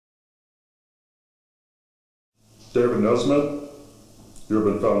David Nesmith, you have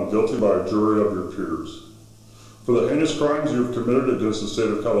been found guilty by a jury of your peers. For the heinous crimes you have committed against the state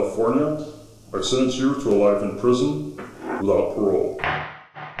of California, I sentence you to a life in prison without parole.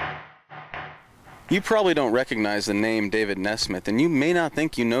 You probably don't recognize the name David Nesmith, and you may not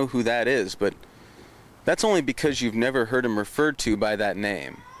think you know who that is, but that's only because you've never heard him referred to by that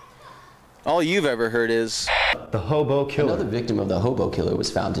name. All you've ever heard is the Hobo Killer. Another victim of the Hobo Killer was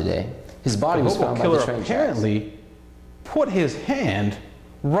found today. His body was found by the train tracks. Apparently put his hand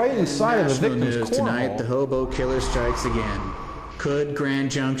right inside of the victim's cornhole. Tonight, the Hobo Killer strikes again. Could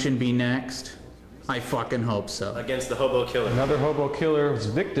Grand Junction be next? I fucking hope so. Against the Hobo Killer. Another Hobo Killer's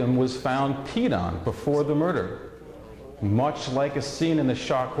victim was found peed on before the murder. Much like a scene in the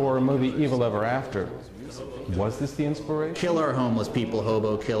shock horror movie Evil Ever After. Was this the inspiration? Kill our homeless people,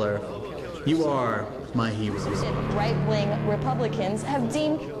 Hobo Killer. You are my hero. Right-wing Republicans have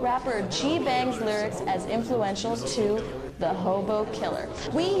deemed rapper G-Bang's lyrics as influential to the Hobo Killer.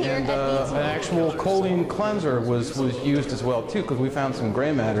 We here and at an actual choline cleanser was used as well too, because we found some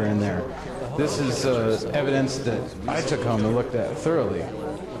gray matter in there. This is evidence that I took home and looked at thoroughly.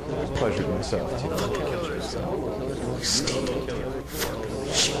 Pleasured myself too.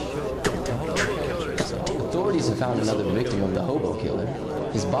 Authorities have found another victim of the Hobo Killer.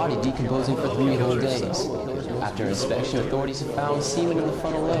 His body decomposing for 3 whole days. After inspection, authorities have found semen in the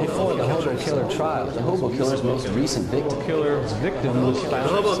frontal lobe. Before the Hobo Killer trial, the Hobo Killer's most recent victim. The Hobo Killer's victim was found.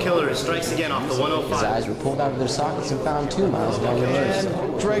 The Hobo Killer strikes again off the 105. His eyes were pulled out of their sockets and found 2 miles down the road.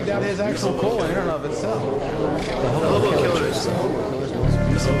 And dragged out his actual colon in and of itself. The Hobo Killer is the Hobo Killer's most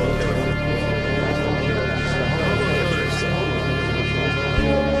recent victim.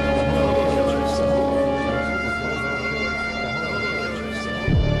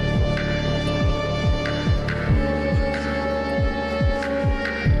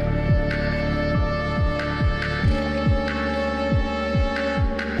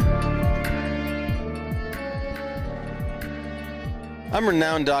 I'm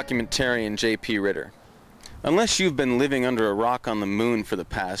renowned documentarian J.P. Ritter. Unless you've been living under a rock on the moon for the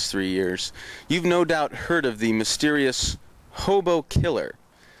past 3 years, you've no doubt heard of the mysterious Hobo Killer,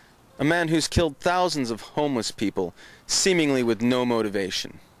 a man who's killed thousands of homeless people, seemingly with no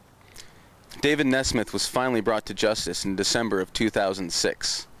motivation. David Nesmith was finally brought to justice in December of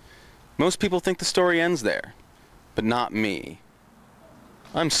 2006. Most people think the story ends there, but not me.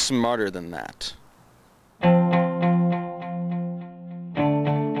 I'm smarter than that.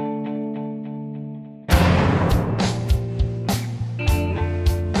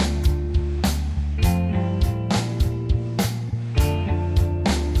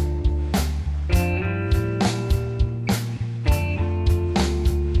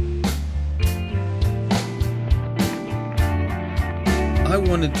 I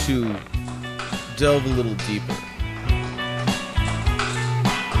wanted to delve a little deeper.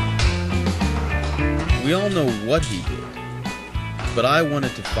 We all know what he did, but I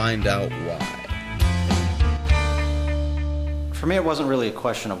wanted to find out why. For me, it wasn't really a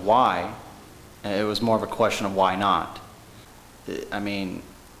question of why. It was more of a question of why not. I mean,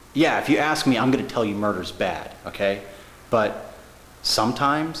 yeah, if you ask me, I'm going to tell you murder's bad, okay? But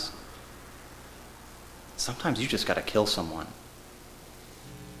sometimes you just got to kill someone.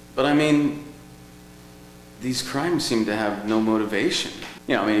 But I mean, these crimes seem to have no motivation.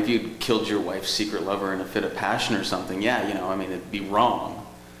 You know, I mean, if you killed your wife's secret lover in a fit of passion or something, yeah, you know, I mean, it'd be wrong.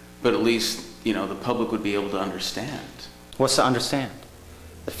 But at least, you know, the public would be able to understand. What's to understand?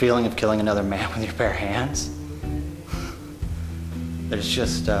 The feeling of killing another man with your bare hands? There's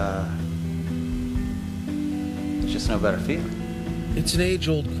just no better feeling. It's an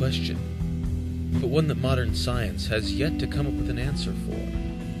age-old question, but one that modern science has yet to come up with an answer for.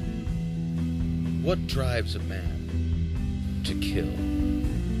 What drives a man to kill?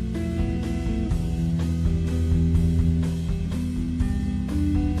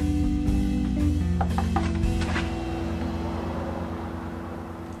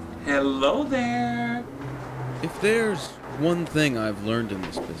 Hello there. If there's one thing I've learned in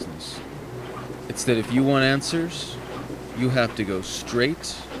this business, it's that if you want answers, you have to go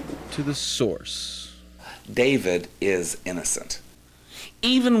straight to the source. David is innocent.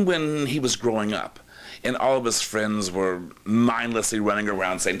 Even when he was growing up, and all of his friends were mindlessly running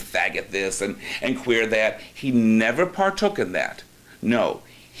around saying faggot this and queer that, he never partook in that. No,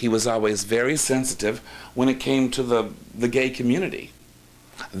 he was always very sensitive when it came to the gay community.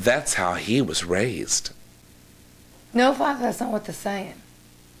 That's how he was raised. No, Father, that's not what they're saying.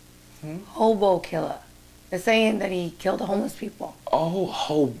 Hobo Killer. They're saying that he killed the homeless people. Oh,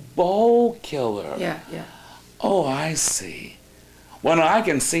 Hobo Killer. Yeah. Oh, I see. Well, no, I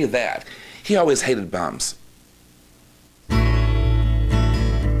can see that. He always hated bums.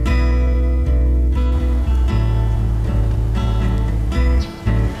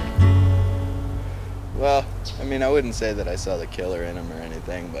 Well, I mean, I wouldn't say that I saw the killer in him or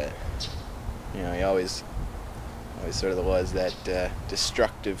anything, but, you know, he always sort of was that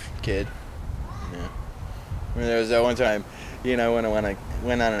destructive kid. You know? I mean, there was that one time, you know, when I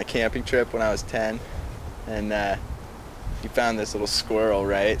went on a camping trip when I was 10, and he found this little squirrel,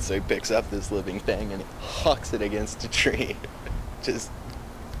 right? So he picks up this living thing and he hucks it against a tree. Just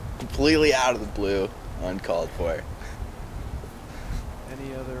completely out of the blue, uncalled for.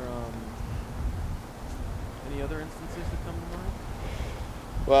 Any other instances that come to mind?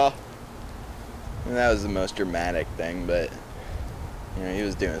 Well, I mean, that was the most dramatic thing, but, you know, he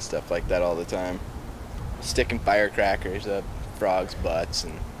was doing stuff like that all the time. Sticking firecrackers up frogs' butts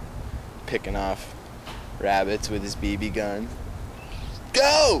and picking off rabbits with his BB gun.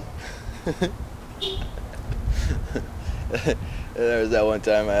 Go! There was that one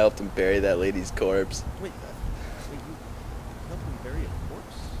time I helped him bury that lady's corpse. Wait, you helped him bury a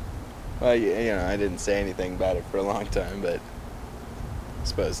corpse? Well, you know, I didn't say anything about it for a long time, but I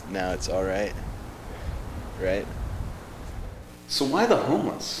suppose now it's all right. Right? So why the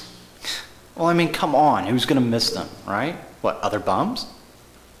homeless? Well, I mean, come on. Who's going to miss them, right? What, other bums?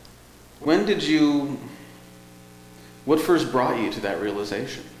 What first brought you to that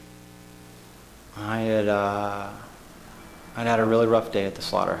realization? I'd had a really rough day at the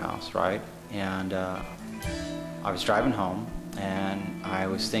slaughterhouse, right? And I was driving home, and I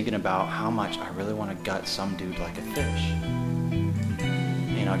was thinking about how much I really want to gut some dude like a fish.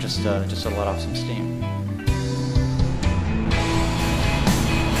 You know, just to let off some steam.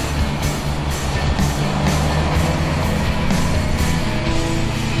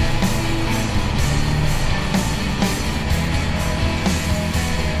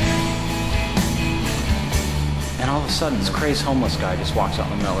 All of a sudden, this crazed homeless guy just walks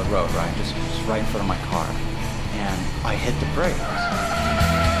out in the middle of the road, right? Just right in front of my car. And I hit the brakes.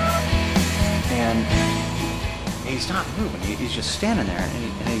 And he's not moving. He's just standing there, and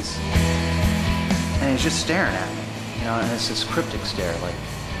he's just staring at me. You know, and it's this cryptic stare,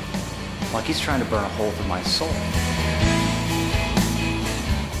 like he's trying to burn a hole through my soul.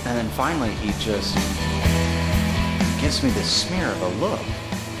 And then finally, he just gives me this smear of a look,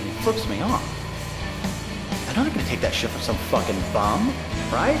 and he flips me off. I'm not gonna take that shit from some fucking bum,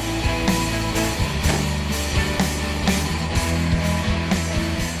 right?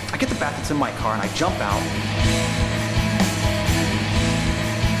 I get the bat that's in my car and I jump out.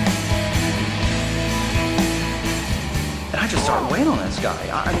 And I just start wailing on this guy.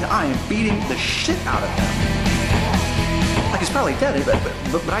 I mean, I am beating the shit out of him. Like he's probably dead,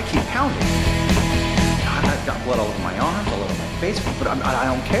 but I keep pounding. I've got blood all over my arms, all over my face, but I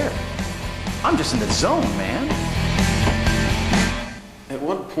don't care. I'm just in the zone, man. At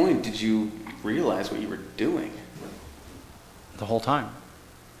what point did you realize what you were doing? The whole time.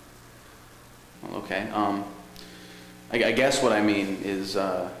 Well, okay. I guess what I mean is,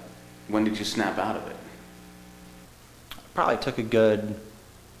 when did you snap out of it? Probably took a good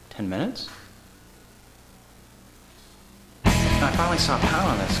 10 minutes. And I finally stopped pounding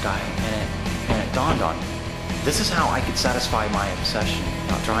on this guy, and it dawned on me. This is how I could satisfy my obsession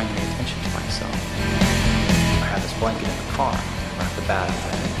without drawing any attention to myself. I had this blanket in the car, right the bat.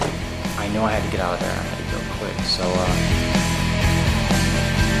 I knew I had to get out of there. I had to go quick. So,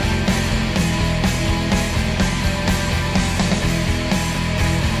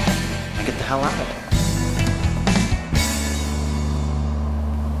 I get the hell out of there.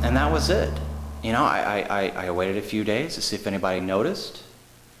 And that was it. You know, I waited a few days to see if anybody noticed.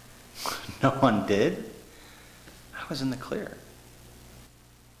 No one did. I was in the clear.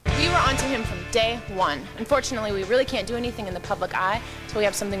 We were onto him from day one. Unfortunately, we really can't do anything in the public eye until we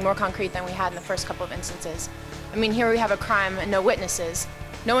have something more concrete than we had in the first couple of instances. I mean, here we have a crime and no witnesses.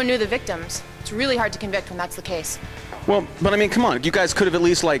 No one knew the victims. It's really hard to convict when that's the case. Well, but I mean, come on. You guys could have at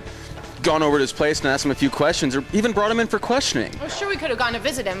least, like, gone over to his place and asked him a few questions, or even brought him in for questioning. Well, sure, we could have gone to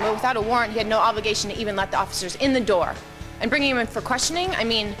visit him, but without a warrant, he had no obligation to even let the officers in the door. And bringing him in for questioning, I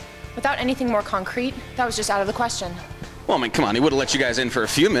mean, without anything more concrete, that was just out of the question. Well, I mean, come on, he would have let you guys in for a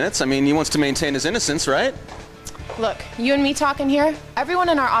few minutes. I mean, he wants to maintain his innocence, right? Look, you and me talking here, everyone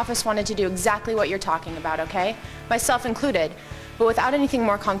in our office wanted to do exactly what you're talking about, okay? Myself included. But without anything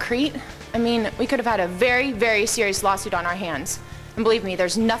more concrete, I mean, we could have had a very, very serious lawsuit on our hands. And believe me,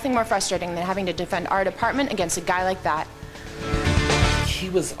 there's nothing more frustrating than having to defend our department against a guy like that. He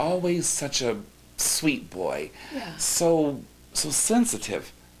was always such a sweet boy. Yeah. So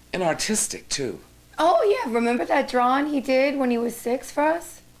sensitive and artistic, too. Oh, yeah. Remember that drawing he did when he was 6 for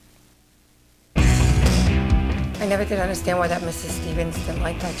us? I never did understand why that Mrs. Stevens didn't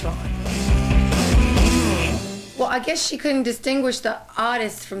like that drawing. Well, I guess she couldn't distinguish the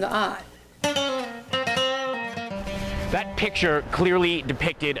oddest from the odd. That picture clearly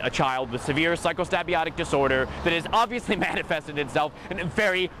depicted a child with severe psychostabiotic disorder that has obviously manifested itself in a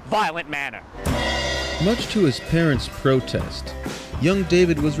very violent manner. Much to his parents' protest, young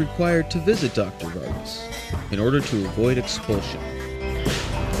David was required to visit Dr. Vargas in order to avoid expulsion.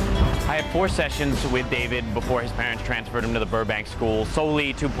 I had 4 sessions with David before his parents transferred him to the Burbank school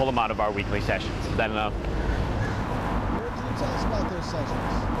solely to pull him out of our weekly sessions. Is that enough? What can you tell us about those sessions?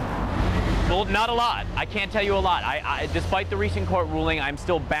 Well, not a lot. I can't tell you a lot. Despite the recent court ruling, I'm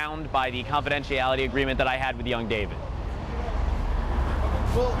still bound by the confidentiality agreement that I had with young David.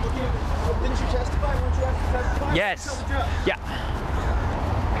 Well, didn't you testify? Weren't you asked to testify? Yes. Yeah.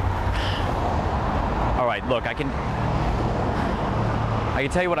 All right, look, I can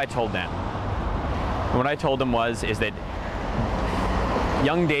tell you what I told them. And what I told them is that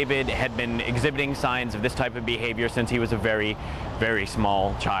young David had been exhibiting signs of this type of behavior since he was a very, very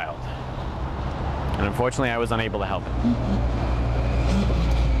small child. And unfortunately, I was unable to help him.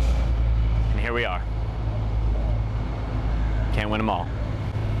 And here we are. Can't win them all.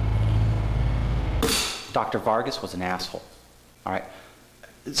 Dr. Vargas was an asshole, all right?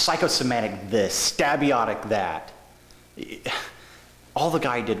 Psychosomatic this, stabiotic that. All the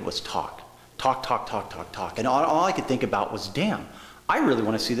guy did was talk. Talk. And all I could think about was, damn, I really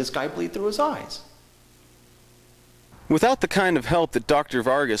want to see this guy bleed through his eyes. Without the kind of help that Dr.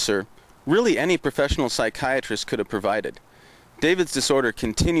 Vargas or really any professional psychiatrist could have provided, David's disorder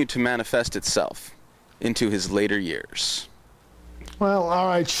continued to manifest itself into his later years. Well, all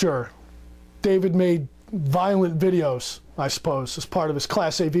right, sure. David made violent videos, I suppose, as part of his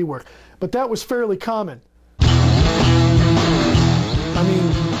Class AV work, but that was fairly common. I mean,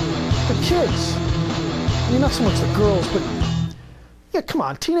 the kids, I mean, not so much the girls, but yeah, come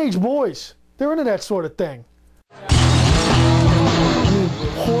on, teenage boys, they're into that sort of thing. I mean,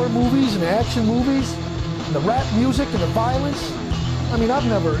 horror movies and action movies, and the rap music and the violence. I mean,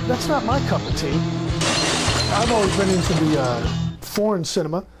 that's not my cup of tea. I've always been into the foreign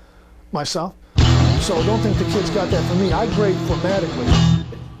cinema myself, so don't think the kids got that from me. I grade formatically.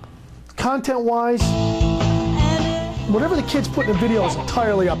 Content-wise, whatever the kids put in the video is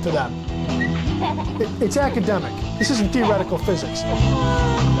entirely up to them. It's academic. This isn't theoretical physics.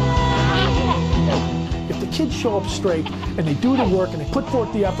 If the kids show up straight and they do the work and they put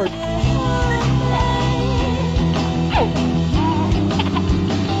forth the effort,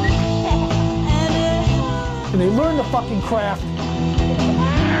 and they learn the fucking craft,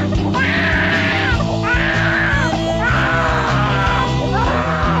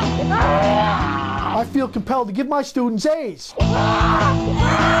 I feel compelled to give my students A's.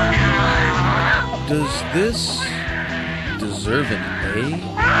 Does this deserve an A?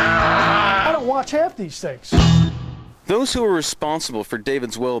 I don't watch half these things. Those who were responsible for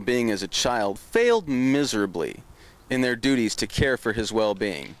David's well-being as a child failed miserably in their duties to care for his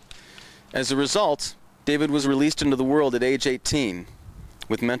well-being. As a result, David was released into the world at age 18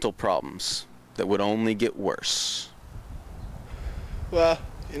 with mental problems that would only get worse. Well,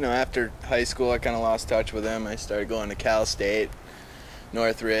 you know, after high school, I kind of lost touch with him. I started going to Cal State,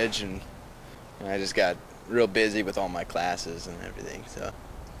 Northridge, and I just got real busy with all my classes and everything, so.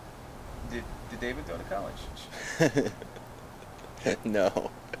 Did David go to college?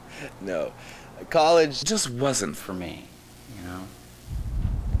 No. College just wasn't for me, you know.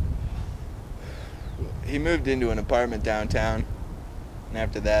 He moved into an apartment downtown, and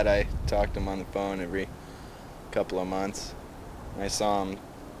after that I talked to him on the phone every couple of months. I saw him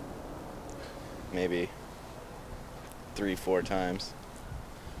maybe 3-4 times.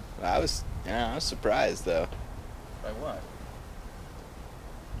 I was surprised though. By what?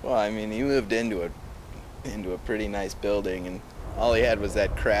 Well, I mean, he moved into a pretty nice building, and all he had was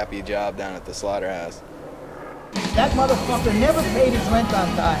that crappy job down at the slaughterhouse. That motherfucker never paid his rent on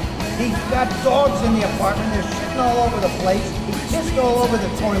time. He's got dogs in the apartment. They're shitting all over the place. He pissed all over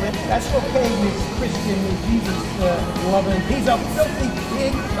the toilet. That's okay, Miss Christian, Miss Jesus loving. He's a filthy pig.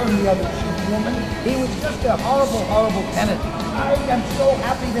 Turn the other cheek, woman. He was just a horrible, horrible tenant. I am so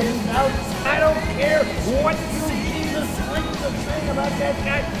happy that he's out. I don't care what you Jesus freaks are saying about that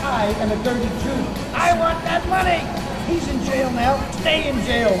guy. I am a dirty Jew. I want that money. He's in jail now. Stay in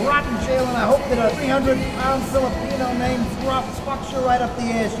jail. Rot in jail, and I hope that a 300-pound Filipino named Rob fucks you right up the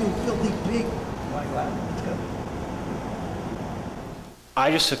ass, you filthy pig. Why you laughing? Let's go.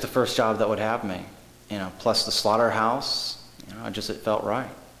 I just took the first job that would have me, you know, plus the slaughterhouse, you know, it felt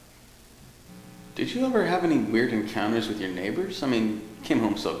right. Did you ever have any weird encounters with your neighbors? I mean, you came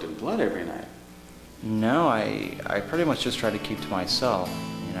home soaked in blood every night. No, I pretty much just tried to keep to myself,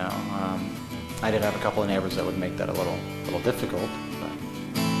 you know. I did have a couple of neighbors that would make that a little difficult, but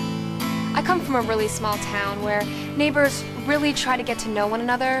I come from a really small town where neighbors really try to get to know one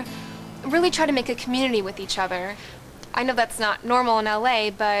another, really try to make a community with each other. I know that's not normal in LA,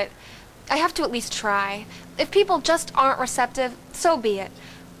 but I have to at least try. If people just aren't receptive, so be it.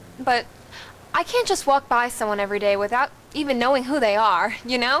 But I can't just walk by someone every day without even knowing who they are,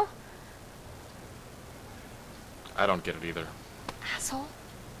 you know? I don't get it either. Asshole.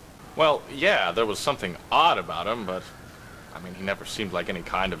 Well, yeah, there was something odd about him, but I mean, he never seemed like any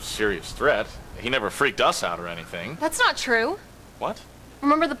kind of serious threat. He never freaked us out or anything. That's not true. What?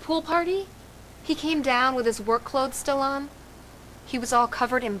 Remember the pool party? He came down with his work clothes still on. He was all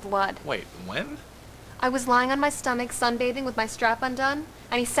covered in blood. Wait, when? I was lying on my stomach sunbathing with my strap undone,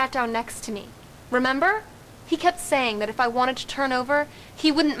 and he sat down next to me. Remember? He kept saying that if I wanted to turn over,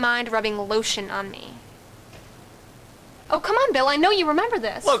 he wouldn't mind rubbing lotion on me. Oh, come on, Bill. I know you remember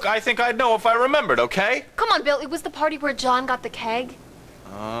this. Look, I think I'd know if I remembered, okay? Come on, Bill. It was the party where John got the keg.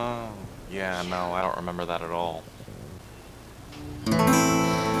 Oh, yeah, no, I don't remember that at all.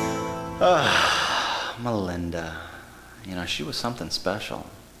 Melinda. You know, she was something special.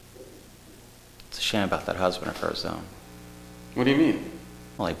 It's a shame about that husband of hers, though. What do you mean?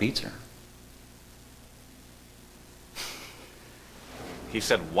 Well, he beats her. He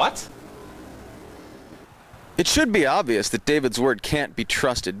said what? It should be obvious that David's word can't be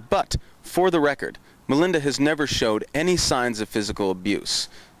trusted, but, for the record, Melinda has never showed any signs of physical abuse,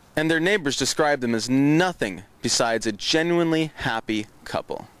 and their neighbors describe them as nothing besides a genuinely happy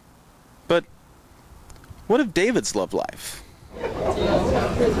couple. But what of David's love life?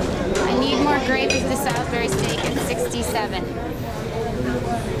 I need more gravy for the Salisbury steak at 67.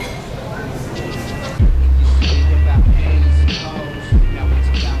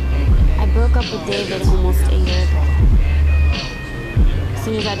 I broke up with David almost a year ago. As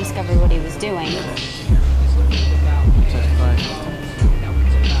soon as I discovered what he was doing.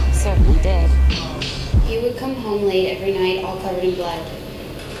 Certainly did. He would come home late every night, all covered in blood.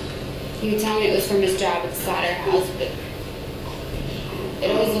 He would tell me it was from his job at the slaughterhouse, but it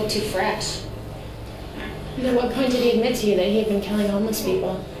always looked too fresh. And at what point did he admit to you that he had been killing homeless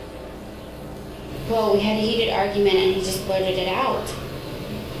people? Well, we had a heated argument and he just blurted it out.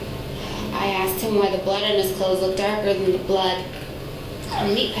 I asked him why the blood on his clothes looked darker than the blood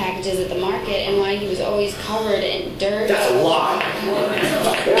on meat packages at the market and why he was always covered in dirt. That's a lie.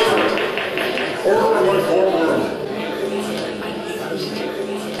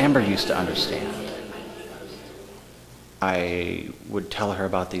 Amber used to understand. I would tell her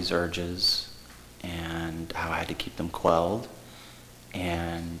about these urges and how I had to keep them quelled,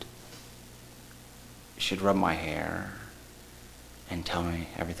 and she'd rub my hair and tell me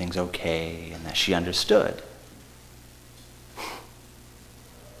everything's okay and that she understood.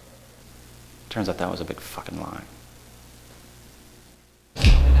 Turns out that was a big fucking lie.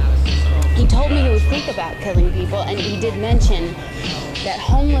 He told me he would think about killing people, and he did mention that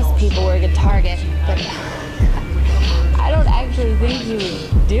homeless people were a good target, but I don't actually think he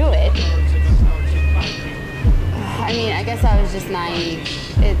would do it. I mean, I guess I was just naive.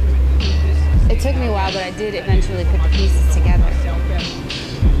 It took me a while, but I did eventually put the pieces together.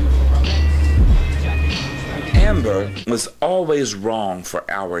 Amber was always wrong for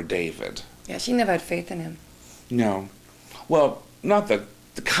our David. Yeah, she never had faith in him. No. Well, not the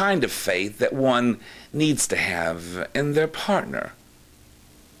kind of faith that one needs to have in their partner.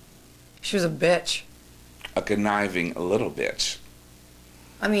 She was a bitch. A conniving little bitch.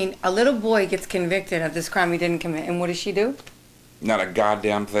 I mean, a little boy gets convicted of this crime he didn't commit, and what does she do? Not a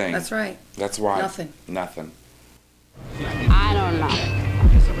goddamn thing. That's right. That's why. Nothing. Nothing. I don't know.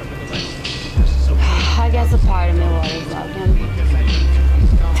 I guess a part of me will always love him.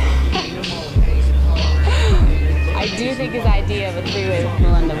 I do think his idea of a three-way with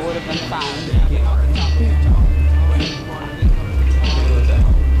Melinda would have been fun.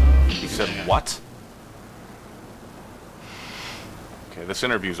 He said what? Okay, this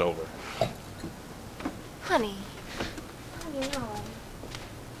interview's over. Honey. Honey, no.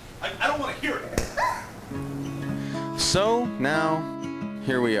 I don't want to hear it. So, now,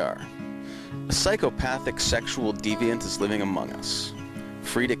 here we are. A psychopathic sexual deviant is living among us,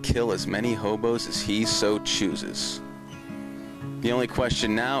 free to kill as many hobos as he so chooses. The only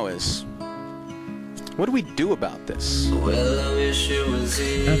question now is, what do we do about this?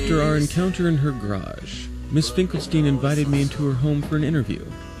 After our encounter in her garage, Miss Finkelstein invited me into her home for an interview,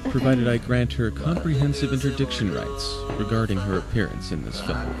 provided I grant her comprehensive interdiction rights regarding her appearance in this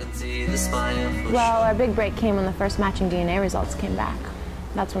film. Well, our big break came when the first matching DNA results came back.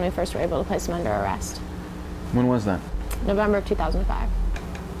 That's when we first were able to place him under arrest. When was that? November of 2005.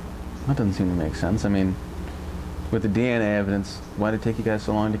 That doesn't seem to make sense. I mean, with the DNA evidence, why did it take you guys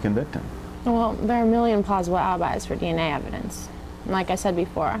so long to convict him? Well, there are a million plausible alibis for DNA evidence. And like I said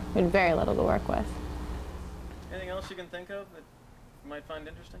before, we had very little to work with. Anything else you can think of that you might find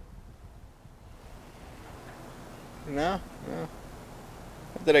interesting? No.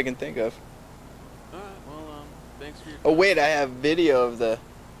 Not that I can think of. Alright, well, thanks for your time. Oh wait, I have video of the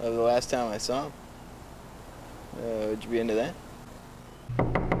last time I saw him. Would you be into that?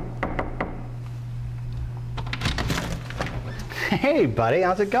 Hey, buddy,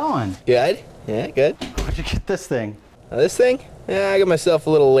 how's it going? Good. Yeah, good. Where'd you get this thing? This thing? Yeah, I got myself a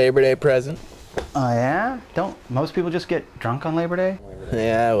little Labor Day present. Oh, yeah? Don't most people just get drunk on Labor Day?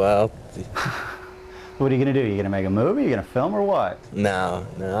 Yeah, well. What are you gonna do? You gonna make a movie? You gonna film or what? No,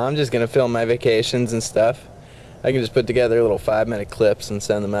 I'm just gonna film my vacations and stuff. I can just put together little 5-minute clips and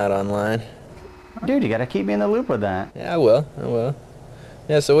send them out online. Dude, you gotta keep me in the loop with that. Yeah, I will.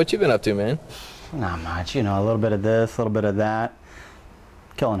 Yeah, so what you been up to, man? Not much, you know, a little bit of this, a little bit of that.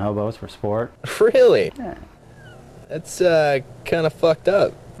 Killing hobos for sport. Really? Yeah. That's kind of fucked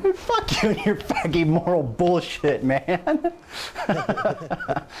up. Dude, fuck you and your faggy moral bullshit, man.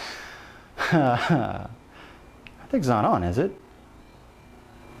 That thing's not on, is it?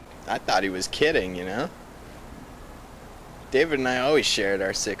 I thought he was kidding, you know? David and I always shared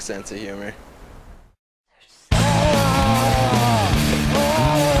our sick sense of humor.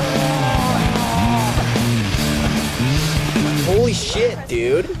 Holy shit,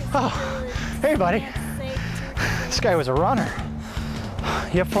 dude. Oh, hey, buddy. This guy was a runner.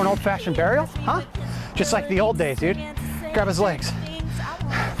 You up for an old-fashioned burial? Huh? Just like the old days, dude. Grab his legs.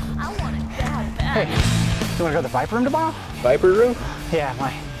 Hey, you wanna go to the Viper Room tomorrow? Viper Room? Yeah,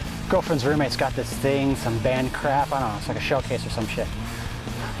 my girlfriend's roommate's got this thing, some band crap. I don't know, it's like a showcase or some shit.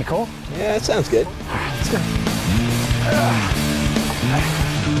 You cool? Yeah, that sounds good. Alright, let's go.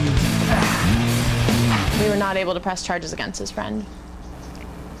 We were not able to press charges against his friend.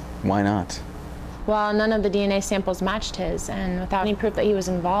 Why not? Well, none of the DNA samples matched his, and without any proof that he was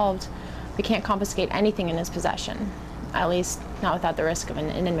involved, we can't confiscate anything in his possession. At least, not without the risk of an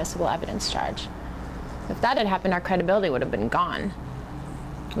inadmissible evidence charge. If that had happened, our credibility would have been gone.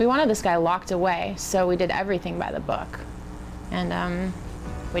 We wanted this guy locked away, so we did everything by the book. And,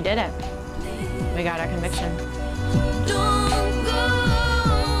 we did it. We got our conviction.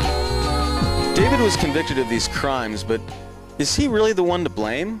 David was convicted of these crimes, but is he really the one to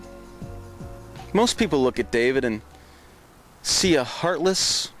blame? Most people look at David and see a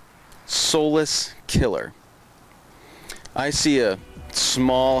heartless, soulless killer. I see a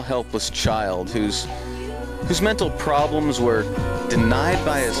small, helpless child whose mental problems were denied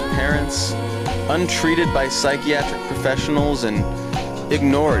by his parents, untreated by psychiatric professionals, and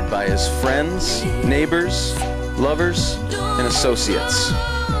ignored by his friends, neighbors, lovers, and associates.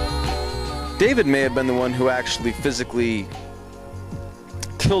 David may have been the one who actually physically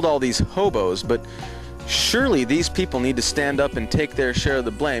killed all these hobos, but surely these people need to stand up and take their share of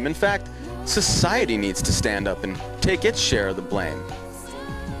the blame. In fact, society needs to stand up and take its share of the blame.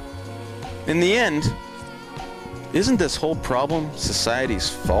 In the end, isn't this whole problem society's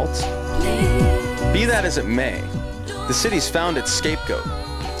fault? Be that as it may, the city's found its scapegoat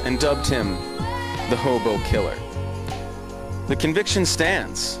and dubbed him the Hobo Killer. The conviction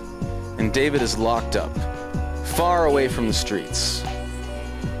stands, and David is locked up, far away from the streets,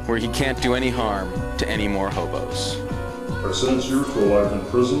 where he can't do any harm to any more hobos. I sentence you to a life in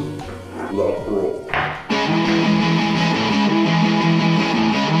prison without parole.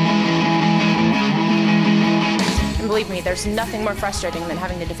 And believe me, there's nothing more frustrating than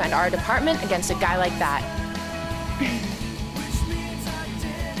having to defend our department against a guy like that.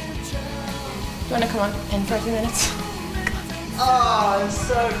 You want to come on in for a few minutes? Oh, it's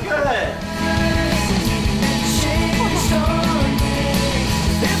so good!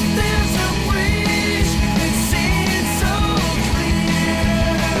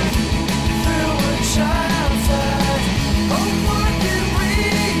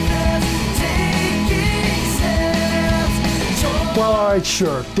 Well, all right,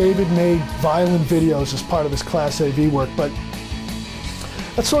 sure. David made violent videos as part of his Class AV work, but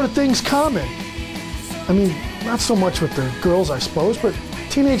that sort of thing's common. I mean, not so much with the girls, I suppose, but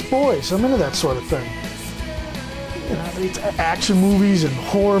teenage boys. I'm into that sort of thing. You know, it's action movies and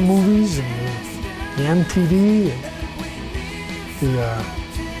horror movies and the MTV and the,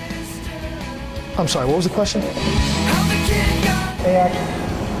 I'm sorry, what was the question? Hey, action.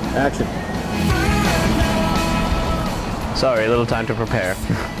 Action. Sorry, a little time to prepare.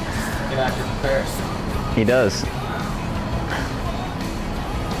 An actor prepares. He does.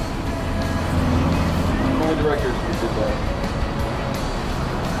 Only directors did that.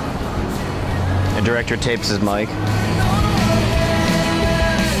 The director tapes his mic.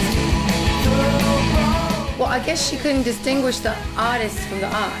 I guess she couldn't distinguish the oddest from the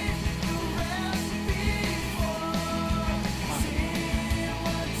odd.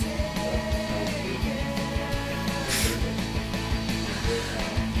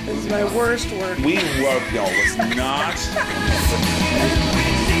 This is my worst work. We work, y'all. It's not.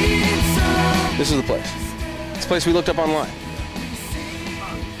 This is the place. It's a place we looked up online.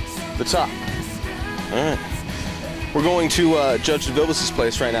 The top. All right. We're going to Judge DeVilbiss'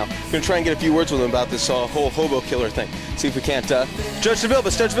 place right now. We're going to try and get a few words with him about this whole hobo killer thing. See if we can't... Judge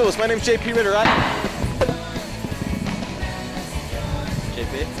DeVilbiss, my name's JP Ritter, right?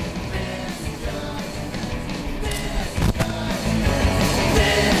 JP?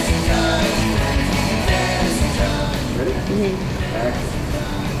 Ready? Action.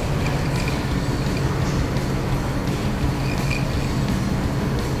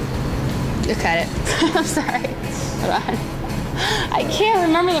 Look at it. I'm sorry. Hold on. I can't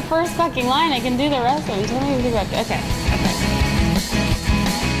remember the first fucking line. I can do the rest of them. Tell me about it. Okay.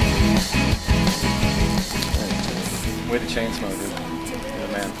 Way to chain smoke, dude. You're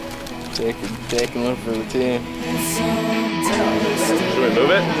the man. Taking one for the team. Should we move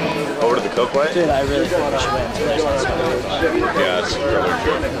it? Over to the Coke way? Dude, I really thought I should. Yeah, it's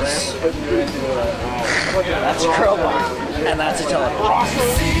really true. That's a crowbar. And that's a telephone.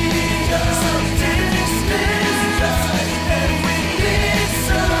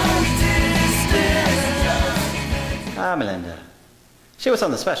 Ah, Melinda. She was on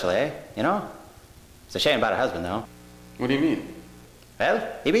the special, eh? You know? It's a shame about her husband, though. What do you mean? Well,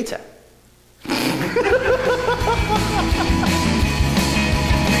 he beats her.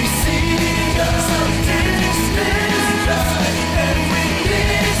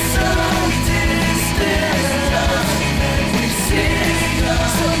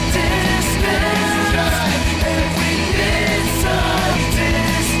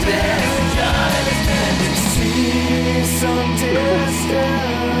 Some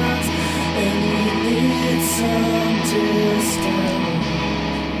distance, and we need some distance.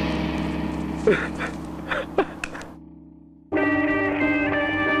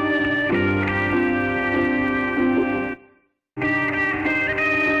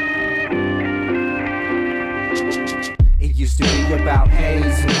 It used to be about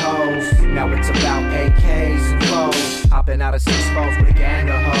haze and hoes, now it's about AKs and foes. Hopping out of 6-4s with a gang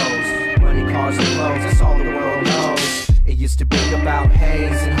of hoes. Money, cars, and clothes, that's all the world knows. It used to be about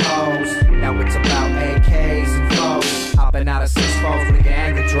haze and hoes, now it's about AKs and foes. Hopping out of 6-4s with a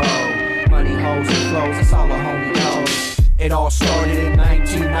gang of dro. Money, hoes, and clothes, that's all a homie knows. It all started in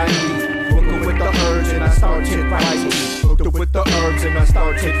 1990. Hooked with the herbs and I started writing. Hooked up with the herbs and I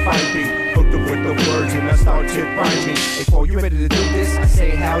started fighting. Hooked up with the words and I started rhyming. Before you ready to do this, I say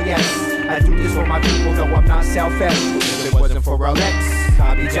hell yes. I do this for my people, though I'm not selfish. If it wasn't for Rolex,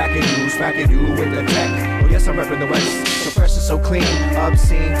 I'd be jacking you, smacking you with the tech. Oh yes, I'm repping the West. So fresh and so clean,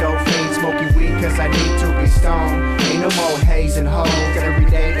 obscene, dope fiend, smoking weed, cause I need to be stoned. Ain't no more haze and hoes, that every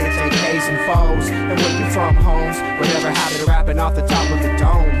day it's AKs and foes. And working from homes, whatever habit of rapping off the top of the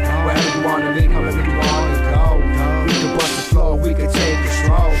dome. Wherever you wanna be, however you wanna go. We could bust the floor, we could take a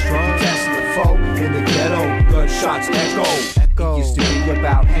stroll. We could test the foe in the ghetto, gunshots echo. It used to be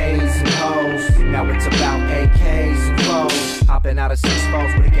about haze and hoes, now it's about AKs and foes. Hopping out of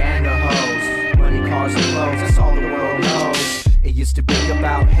 6-4s with a gang of hoes. Money, cars, and clothes, that's all the world knows. It used to be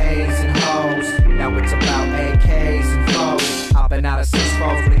about haze and hoes, now it's about AKs and foes. Hopping out of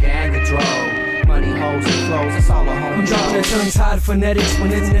 6-4s with a gang of dro. Money, hoes, and clothes, that's all a homie. I'm dropping the tongue-tied phonetics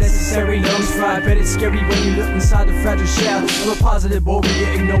when it's necessary. Lungs fried, but it's scary when you look inside the fragile shell of a positive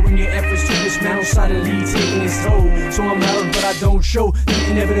warrior, ignoring your efforts to dismantle silently, taking its toll. So I'm loud, but I don't show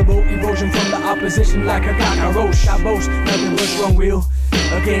the inevitable erosion from the opposition like a cockroach. I boast nothing but strong will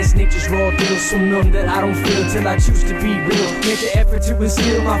against nature's raw deal. So numb that I don't feel till I choose to be real. Make the effort to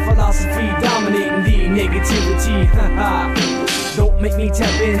instill my philosophy, dominating the negativity. Don't make me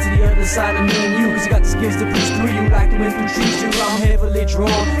tap into the other side of me and you, cause I got the skills to push through you like the wind through trees. Too, I'm heavily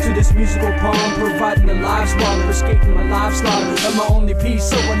drawn to this musical poem, providing the live swallow, escaping my live slaughter of my only peace.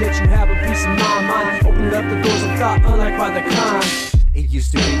 So I let you have a piece of my mind, opening up the doors of thought, unlike by the kind. It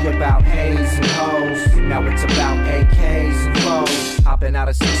used to be about haze and hoes, now it's about AKs and foes. Hopping out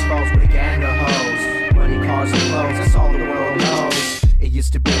of 6-4s with a gang of hoes. Money, cars, and clothes, that's all the world knows. It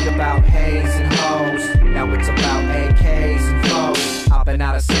used to be about haze and hoes, now it's about AKs and foes. Hopping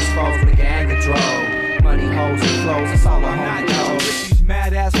out of 6-4s with a gang of dro. Money, hoes, and clothes, that's all a homie knows. With these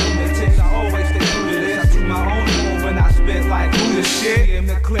mad ass lunatics, I always stay true to this. I do my own home when I spit like who the shit. In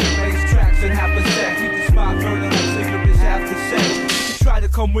the clip, bass tracks and half a sec. Keep the spot burning like cigarettes have to say. Try to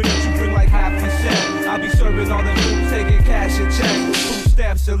come with it, you bring like half %. I'll be serving all the news, taking cash and checks, food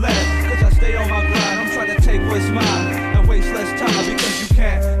stamps and less. Cause I stay on my grind, I'm trying to take what's mine and waste less time, because you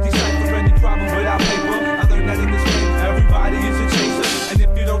can't decipher any problem without paper. I learned that in this game, everybody is a chaser, and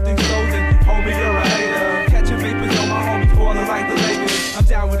if you don't think so, then homie, you're a hater. Catching vapors on my homies, falling like the Lakers. I'm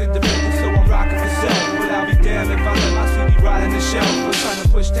down with independence, so I'm rocking for self, but I'll be damned if I let my CD ride in the shelf. I'm trying to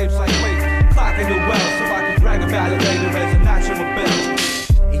push tapes like weight, clocking the well, so I can brag about it later.